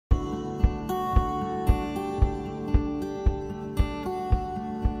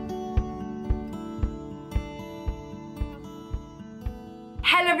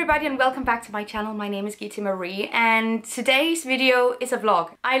Hello everybody and welcome back to my channel. My name is Gita Marie and today's video is a vlog.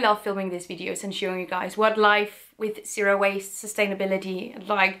 I love filming these videos and showing you guys what life with zero waste, sustainability,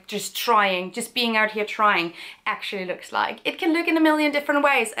 like just being out here trying actually looks like. It can look in a million different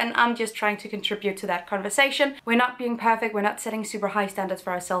ways and I'm just trying to contribute to that conversation. We're not being perfect, we're not setting super high standards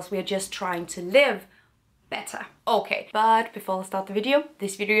for ourselves, we are just trying to live better. Okay, but before I start the video,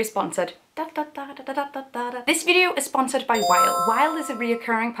 this video is sponsored. This video is sponsored by Wild. Wild is a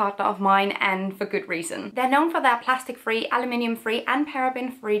reoccurring partner of mine and for good reason. They're known for their plastic-free, aluminium-free and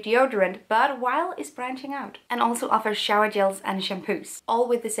paraben-free deodorant, but Wild is branching out and also offers shower gels and shampoos, all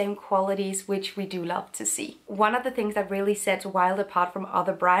with the same qualities which we do love to see. One of the things that really sets Wild apart from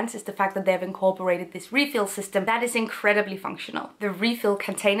other brands is the fact that they've incorporated this refill system that is incredibly functional. The refill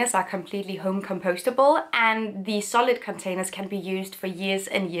containers are completely home compostable and the solid containers can be used for years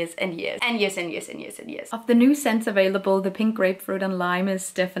and years and years. And years and years and years and years. Of the new scents available, the pink grapefruit and lime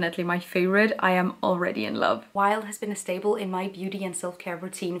is definitely my favorite. I am already in love. Wild has been a staple in my beauty and self-care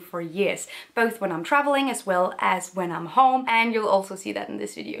routine for years, both when I'm traveling as well as when I'm home, and you'll also see that in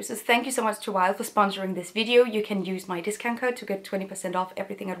this video. So thank you so much to Wild for sponsoring this video. You can use my discount code to get 20% off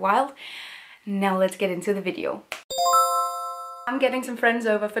everything at Wild. Now let's get into the video. I'm getting some friends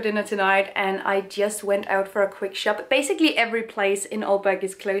over for dinner tonight and I just went out for a quick shop. Basically every place in Aalborg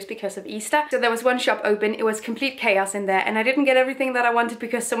is closed because of Easter. So there was one shop open, it was complete chaos in there and I didn't get everything that I wanted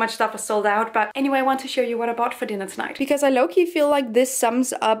because so much stuff was sold out. But anyway, I want to show you what I bought for dinner tonight. Because I low-key feel like this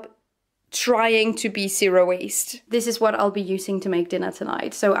sums up trying to be zero waste. This is what I'll be using to make dinner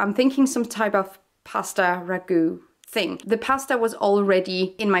tonight. So I'm thinking some type of pasta ragu thing. The pasta was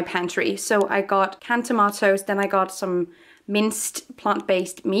already in my pantry. So I got canned tomatoes, then I got some minced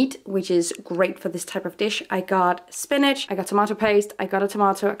plant-based meat, which is great for this type of dish. I got spinach, I got tomato paste, I got a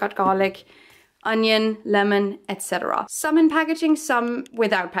tomato, I got garlic, onion, lemon, etc. Some in packaging, some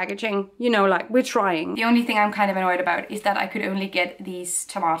without packaging. You know, like, we're trying. The only thing I'm kind of annoyed about is that I could only get these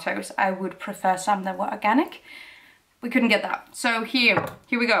tomatoes. I would prefer some that were organic. We couldn't get that. So here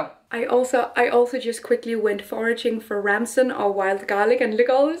we go. I also just quickly went foraging for ramson or wild garlic and look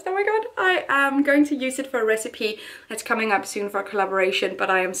at all this stuff I got. I am going to use it for a recipe that's coming up soon for a collaboration, but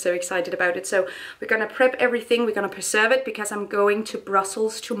I am so excited about it. So we're gonna prep everything, we're gonna preserve it because I'm going to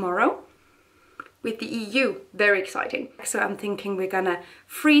Brussels tomorrow with the EU. Very exciting. So I'm thinking we're gonna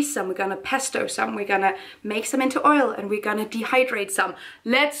freeze some, we're gonna pesto some, we're gonna make some into oil and we're gonna dehydrate some.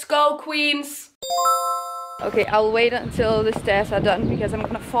 Let's go, queens! Okay, I'll wait until the stairs are done because I'm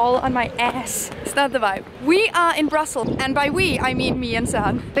gonna fall on my ass. It's not the vibe. We are in Brussels, and by we, I mean me and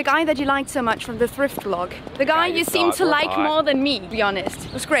Søren. The guy that you liked so much from the thrift vlog. The guy you seem to like more than me, to be honest.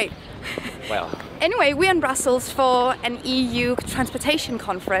 It was great. Well. Anyway, we're in Brussels for an EU transportation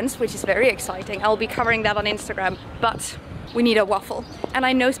conference, which is very exciting. I'll be covering that on Instagram, but we need a waffle. And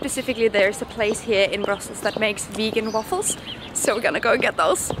I know specifically there's a place here in Brussels that makes vegan waffles, so we're gonna go get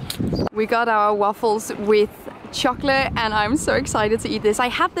those. We got our waffles with chocolate and I'm so excited to eat this. I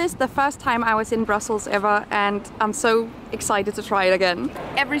had this the first time I was in Brussels ever and I'm so excited to try it again.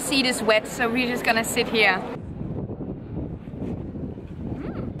 Every seat is wet, so we're just gonna sit here.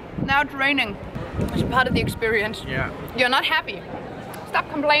 Now it's raining. It's part of the experience. Yeah. You're not happy. Stop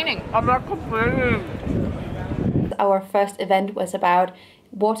complaining. I'm not complaining. Our first event was about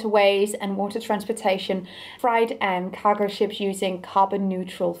waterways and water transportation, freight and cargo ships using carbon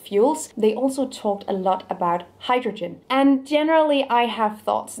neutral fuels. They also talked a lot about hydrogen. And generally I have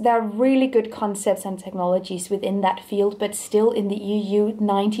thoughts. There are really good concepts and technologies within that field, but still in the EU,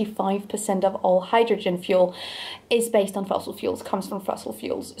 95% of all hydrogen fuel is based on fossil fuels, comes from fossil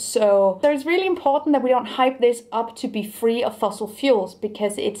fuels. So it's really important that we don't hype this up to be free of fossil fuels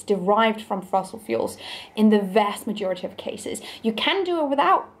because it's derived from fossil fuels in the vast majority of cases. You can do it without.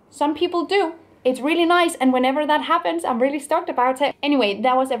 Some people do. It's really nice, and whenever that happens, I'm really stoked about it. Anyway,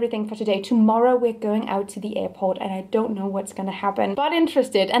 that was everything for today. Tomorrow we're going out to the airport and I don't know what's gonna happen, but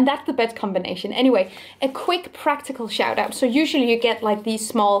interested, and that's the best combination. Anyway, a quick practical shout out. So usually you get like these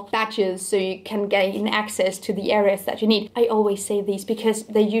small batches so you can gain access to the areas that you need. I always save these because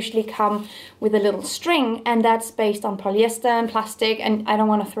they usually come with a little string and that's based on polyester and plastic and I don't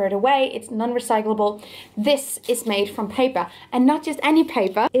want to throw it away. It's non-recyclable. This is made from paper and not just any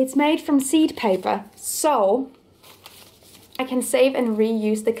paper. It's made from seed paper. So I can save and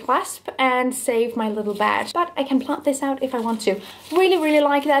reuse the clasp and save my little badge, but I can plant this out if I want to. Really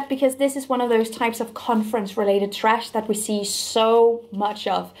like that because this is one of those types of conference related trash that we see so much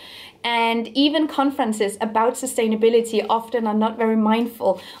of. And even conferences about sustainability often are not very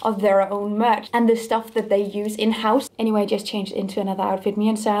mindful of their own merch and the stuff that they use in-house. Anyway, I just changed into another outfit. Me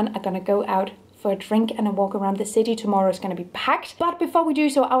and Søren are gonna go out for a drink and a walk around the city. Tomorrow is going to be packed. But before we do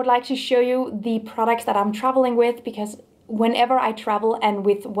so, I would like to show you the products that I'm traveling with, because whenever I travel and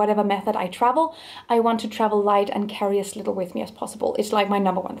with whatever method I travel, I want to travel light and carry as little with me as possible. It's like my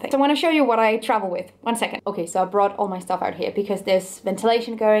 #1 thing. So I want to show you what I travel with. 1 second. Okay, so I brought all my stuff out here because there's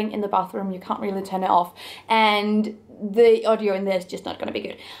ventilation going in the bathroom. You can't really turn it off. And the audio in there is just not going to be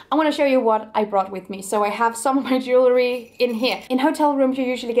good. I want to show you what I brought with me. So I have some of my jewelry in here. In hotel rooms, you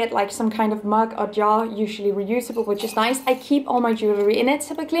usually get like some kind of mug or jar, usually reusable, which is nice. I keep all my jewelry in it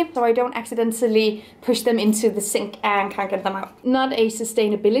typically, so I don't accidentally push them into the sink and can't get them out. Not a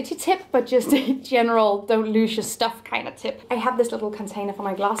sustainability tip, but just a general don't lose your stuff kind of tip. I have this little container for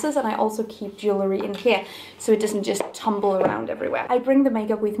my glasses, and I also keep jewelry in here so it doesn't just tumble around everywhere. I bring the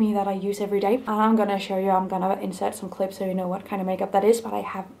makeup with me that I use every day, and I'm gonna show you, I'm gonna insert some clips so you know what kind of makeup that is, but I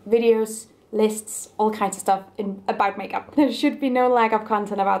have videos, lists, all kinds of stuff about makeup. There should be no lack of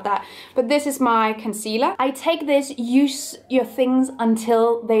content about that. But this is my concealer. I take this, use your things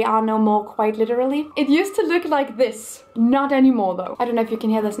until they are no more, quite literally. It used to look like this. Not anymore though. I don't know if you can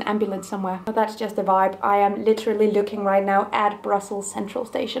hear there's an ambulance somewhere, but that's just the vibe. I am literally looking right now at Brussels Central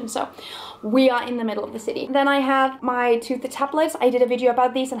Station, so we are in the middle of the city. Then I have my tooth tablets. I did a video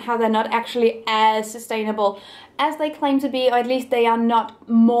about these and how they're not actually as sustainable as they claim to be, or at least they are not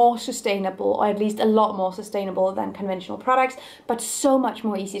more sustainable, or at least a lot more sustainable than conventional products, but so much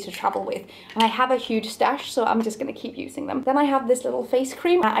more easy to travel with. And I have a huge stash, so I'm just gonna keep using them. Then I have this little face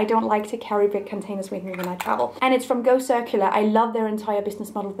cream. I don't like to carry big containers with me when I travel. And it's from Go Circular. I love their entire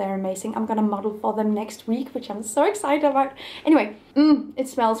business model. They're amazing. I'm gonna model for them next week, which I'm so excited about. Anyway, it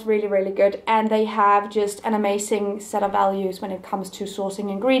smells really, really good. And they have just an amazing set of values when it comes to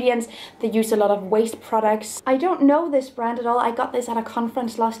sourcing ingredients. They use a lot of waste products. I don't know this brand at all. I got this at a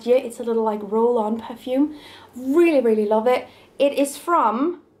conference last year. It's a little like roll-on perfume. Really, really love it. It is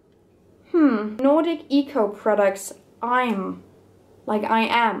from Nordic Eco Products. I am.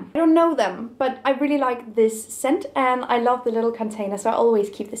 I don't know them, but I really like this scent and I love the little container, so I always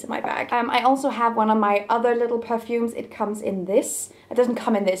keep this in my bag. I also have one of my other little perfumes. It comes in this. It doesn't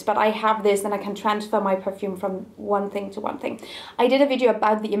come in this, but I have this and I can transfer my perfume from one thing to one thing. I did a video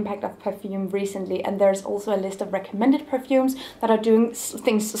about the impact of perfume recently, and there's also a list of recommended perfumes that are doing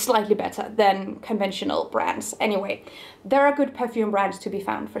things slightly better than conventional brands. Anyway, there are good perfume brands to be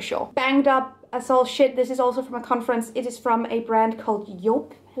found for sure. Banged up as all shit. This is also from a conference. It is from a brand called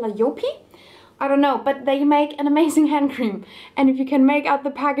Yopi? I don't know, but they make an amazing hand cream. And if you can make out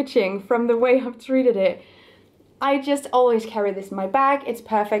the packaging from the way I've treated it, I just always carry this in my bag. It's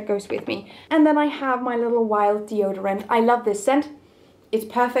perfect, goes with me. And then I have my little Wild deodorant. I love this scent. It's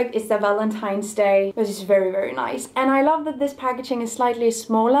perfect. It's the Valentine's Day. This is very, very nice. And I love that this packaging is slightly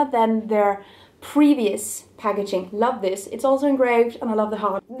smaller than their previous packaging. Love this. It's also engraved and I love the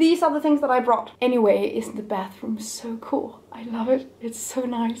heart. These are the things that I brought. Anyway, isn't the bathroom so cool? I love it. It's so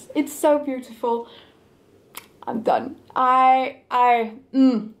nice. It's so beautiful. I'm done.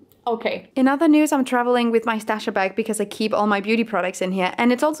 Okay. In other news, I'm traveling with my stasher bag because I keep all my beauty products in here,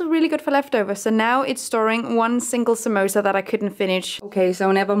 and it's also really good for leftovers. So now it's storing one single samosa that I couldn't finish. Okay,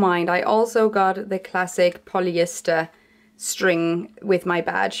 so never mind. I also got the classic polyester string with my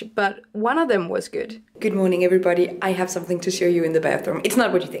badge, but one of them was good. Good morning, everybody. I have something to show you in the bathroom. It's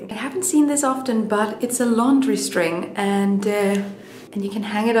not what you think. I haven't seen this often, but it's a laundry string, and you can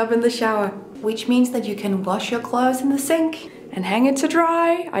hang it up in the shower, which means that you can wash your clothes in the sink and hang it to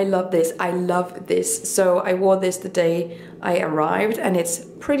dry. I love this. I love this. So I wore this the day I arrived, and it's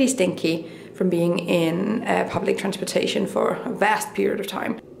pretty stinky from being in public transportation for a vast period of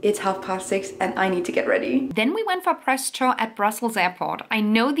time. It's 6:30 and I need to get ready. Then we went for a press tour at Brussels Airport. I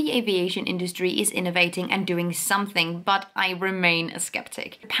know the aviation industry is innovating and doing something, but I remain a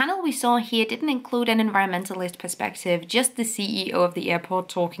skeptic. The panel we saw here didn't include an environmentalist perspective, just the CEO of the airport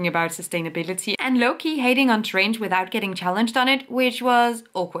talking about sustainability and low-key hating on trains without getting challenged on it, which was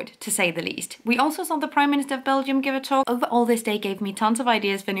awkward, to say the least. We also saw the Prime Minister of Belgium give a talk. Overall, this day gave me tons of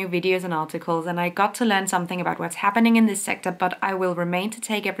ideas for new videos and articles, and I got to learn something about what's happening in this sector, but I will remain to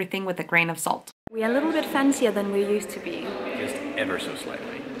take everything with a grain of salt. We are a little bit fancier than we used to be. Just ever so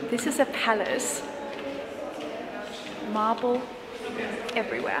slightly. This is a palace. Marble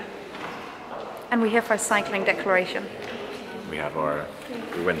everywhere. And we're here for a cycling declaration. We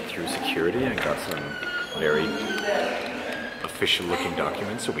went through security and got some very official looking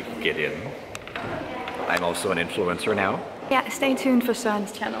documents so we could get in. I'm also an influencer now. Yeah, stay tuned for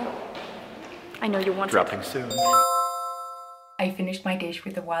Søren's channel. I know you want it. Dropping soon. I finished my dish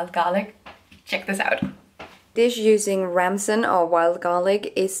with the wild garlic. Check this out. dish using ramson or wild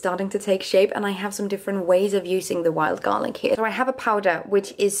garlic is starting to take shape, and I have some different ways of using the wild garlic here. So I have a powder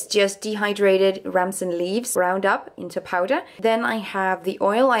which is just dehydrated ramson leaves ground up into powder. Then I have the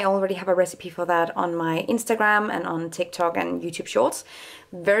oil. I already have a recipe for that on my Instagram and on TikTok and YouTube Shorts.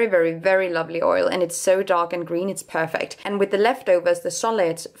 Very, very, very lovely oil, and it's so dark and green, it's perfect. And with the leftovers, the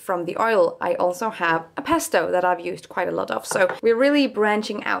solids from the oil, I also have a pesto that I've used quite a lot of. So we're really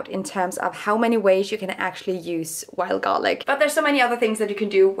branching out in terms of how many ways you can actually use wild garlic. But there's so many other things that you can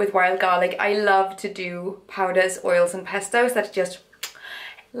do with wild garlic. I love to do powders, oils and pestos. That's just...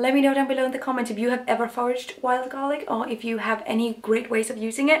 Let me know down below in the comments if you have ever foraged wild garlic or if you have any great ways of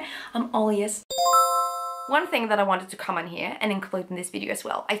using it. I'm all ears. One thing that I wanted to comment here and include in this video as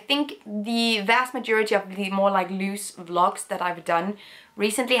well. I think the vast majority of the more like loose vlogs that I've done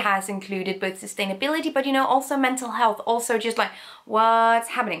recently has included both sustainability, but you know, also mental health, also just like what's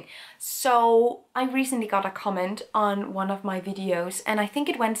happening. So I recently got a comment on one of my videos, and I think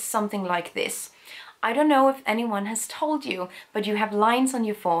it went something like this. I don't know if anyone has told you, but you have lines on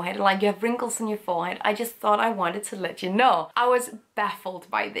your forehead, like you have wrinkles on your forehead. I just thought I wanted to let you know. I was baffled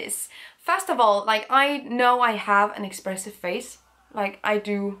by this. First of all, like, I know I have an expressive face. Like, I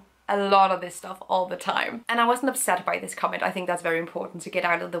do a lot of this stuff all the time. And I wasn't upset by this comment. I think that's very important to get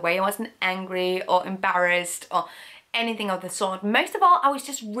out of the way. I wasn't angry or embarrassed or anything of the sort. Most of all, I was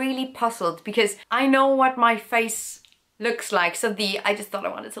just really puzzled because I know what my face looks like. So I just thought I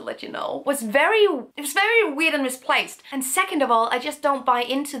wanted to let you know. It was very weird and misplaced. And second of all, I just don't buy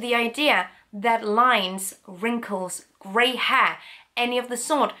into the idea that lines, wrinkles, grey hair, any of the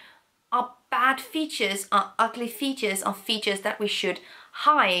sort are bad features, are ugly features, are features that we should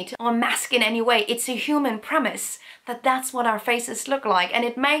hide or mask in any way. It's a human premise that that's what our faces look like. And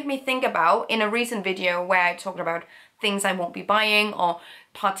it made me think about, in a recent video where I talked about things I won't be buying or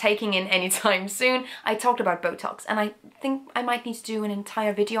partaking in anytime soon, I talked about Botox, and I think I might need to do an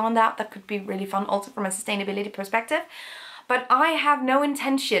entire video on that. That could be really fun also from a sustainability perspective. But I have no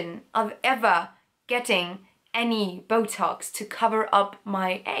intention of ever getting any Botox to cover up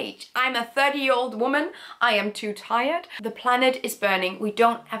my age. I'm a 30-year-old woman. I am too tired. The planet is burning. We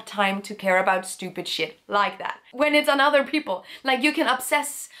don't have time to care about stupid shit like that. When it's on other people, like, you can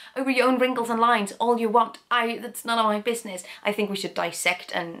obsess over your own wrinkles and lines all you want. That's none of my business. I think we should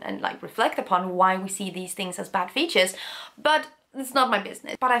dissect and like reflect upon why we see these things as bad features, but it's not my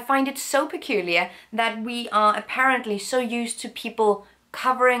business. But I find it so peculiar that we are apparently so used to people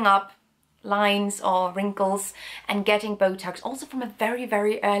covering up lines or wrinkles and getting Botox also from a very,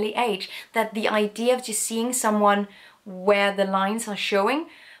 very early age, that the idea of just seeing someone where the lines are showing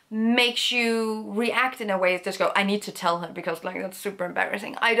makes you react in a way that just go, I need to tell her because like that's super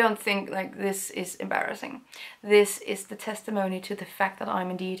embarrassing. I don't think like this is embarrassing. This is the testimony to the fact that I'm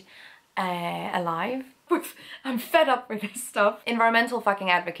indeed alive. I'm fed up with this stuff. Environmental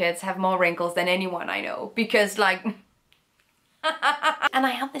fucking advocates have more wrinkles than anyone I know because like and I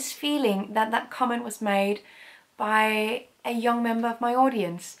have this feeling that that comment was made by a young member of my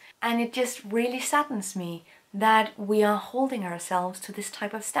audience, and it just really saddens me that we are holding ourselves to this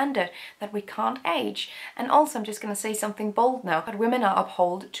type of standard, that we can't age. And also, I'm just gonna say something bold now, but women are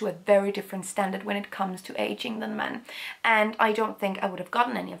upheld to a very different standard when it comes to aging than men. And I don't think I would have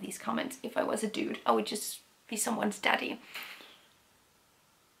gotten any of these comments if I was a dude. I would just be someone's daddy.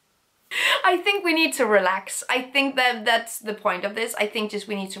 I think we need to relax. I think that that's the point of this. I think just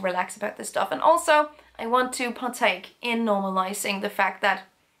we need to relax about this stuff. And also, I want to partake in normalizing the fact that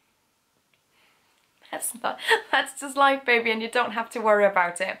that's just life, baby, and you don't have to worry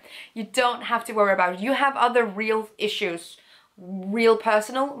about it. You don't have to worry about it. You have other real issues, real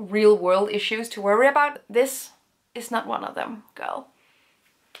personal, real world issues to worry about. This is not one of them, girl.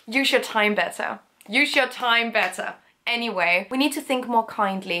 Use your time better. Use your time better. Anyway, we need to think more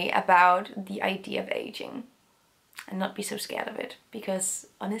kindly about the idea of aging and not be so scared of it, because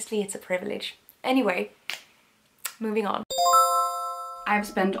honestly, it's a privilege. Anyway, moving on. I've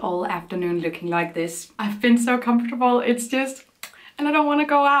spent all afternoon looking like this. I've been so comfortable, it's just... and I don't want to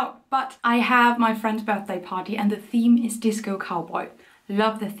go out. But I have my friend's birthday party and the theme is Disco Cowboy.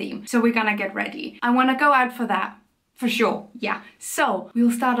 Love the theme. So we're gonna get ready. I want to go out for that. For sure, yeah. So we'll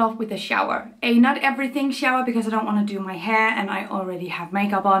start off with a shower. A not everything shower because I don't want to do my hair and I already have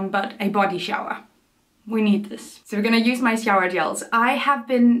makeup on, but a body shower. We need this. So we're gonna use my shower gels. I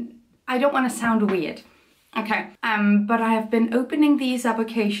don't want to sound weird, okay, but I have been opening these up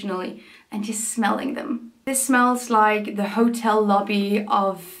occasionally and just smelling them. This smells like the hotel lobby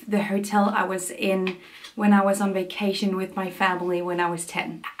of the hotel I was in when I was on vacation with my family when I was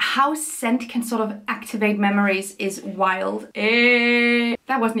 10. how scent can sort of activate memories is wild.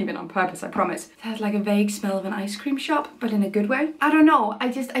 That wasn't even on purpose, I promise. It has like a vague smell of an ice cream shop, but in a good way. I don't know,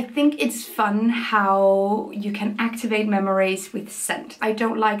 I think it's fun how you can activate memories with scent. I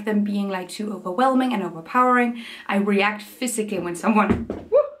don't like them being like too overwhelming and overpowering. I react physically when someone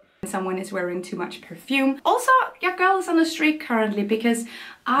is wearing too much perfume. Also, your girl is on a streak currently because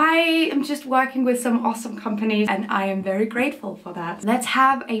I am just working with some awesome companies and I am very grateful for that. Let's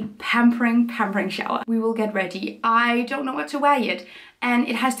have a pampering shower. We will get ready. I don't know what to wear yet and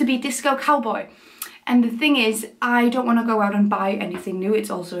it has to be disco cowboy. And the thing is, I don't want to go out and buy anything new.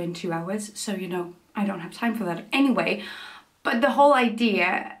 It's also in 2 hours, so you know, I don't have time for that anyway. But the whole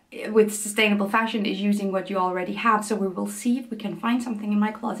idea with sustainable fashion is using what you already have, so we will see if we can find something in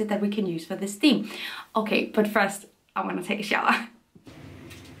my closet that we can use for this theme. Okay, but first I want to take a shower.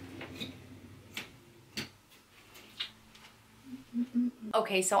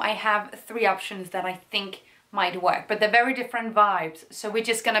 Okay, so I have 3 options that I think might work, but they're very different vibes, so we're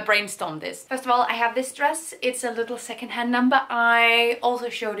just gonna brainstorm this. First of all, I have this dress. It's a little secondhand number. I also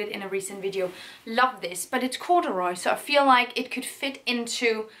showed it in a recent video. Love this, but it's corduroy, so I feel like it could fit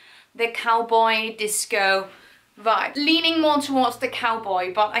into the cowboy disco vibe. Leaning more towards the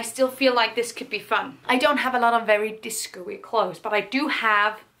cowboy, but I still feel like this could be fun. I don't have a lot of very disco-y clothes, but I do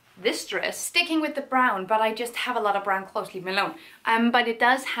have this dress, sticking with the brown, but I just have a lot of brown clothes, leave me alone. But it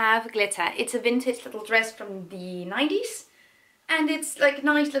does have glitter. It's a vintage little dress from the 90s. And it's like a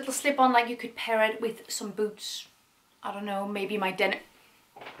nice little slip-on, like you could pair it with some boots. I don't know, maybe my denim.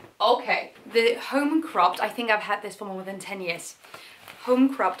 Okay, the home cropped, I think I've had this for more than 10 years.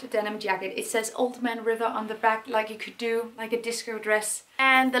 Home cropped denim jacket. It says Old Man River on the back, like you could do like a disco dress.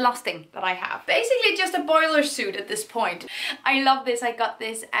 And the last thing that I have, basically just a boiler suit at this point. I love this. I got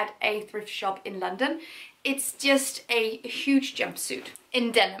this at a thrift shop in London. It's just a huge jumpsuit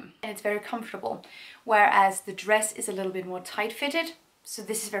in denim and it's very comfortable, whereas the dress is a little bit more tight fitted, so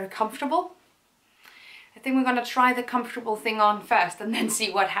this is very comfortable. I think we're gonna try the comfortable thing on first and then see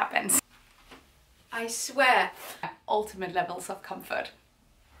what happens. I swear, ultimate levels of comfort.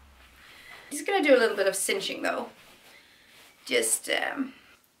 Just gonna do a little bit of cinching though. Just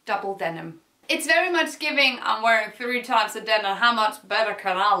double denim. It's very much giving I'm wearing 3 types of denim. How much better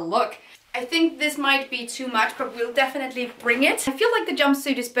can I look? I think this might be too much, but we'll definitely bring it. I feel like the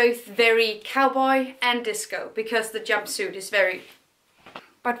jumpsuit is both very cowboy and disco because the jumpsuit is very...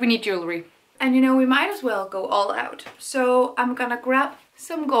 But we need jewelry. And you know, we might as well go all out. So I'm gonna grab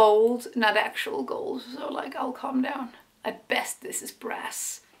some gold, not actual gold, so like I'll calm down. At best this is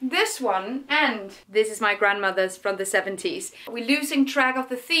brass. This one, and this is my grandmother's from the 70s. Are we losing track of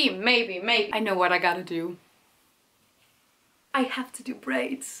the theme? Maybe. I know what I gotta do. I have to do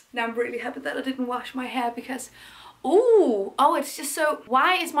braids. Now I'm really happy that I didn't wash my hair because, ooh, oh, it's just so,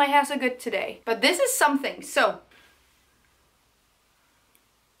 why is my hair so good today? But this is something, so.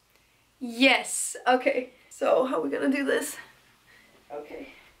 Yes, okay. So how are we gonna do this? Okay.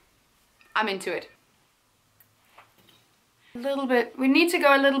 I'm into it. A little bit, we need to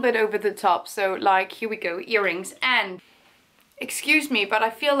go a little bit over the top, so like, here we go, earrings, and, excuse me, but I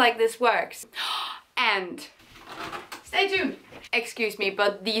feel like this works. And, stay tuned. Excuse me,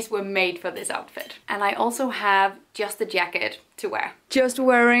 but these were made for this outfit. And I also have just the jacket to wear. Just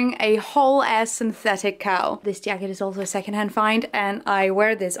wearing a whole ass synthetic cow. This jacket is also a secondhand find, and I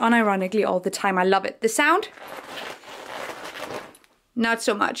wear this unironically all the time. I love it. The sound? Not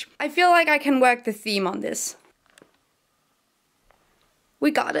so much. I feel like I can work the theme on this.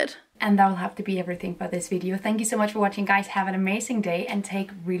 We got it. And that'll have to be everything for this video. Thank you so much for watching, guys. Have an amazing day and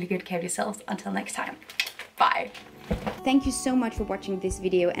take really good care of yourselves. Until next time. Bye. Thank you so much for watching this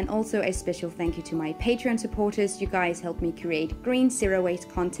video, and also a special thank you to my Patreon supporters. You guys help me create green zero waste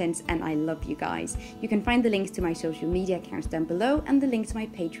content and I love you guys. You can find the links to my social media accounts down below and the link to my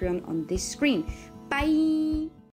Patreon on this screen. Bye!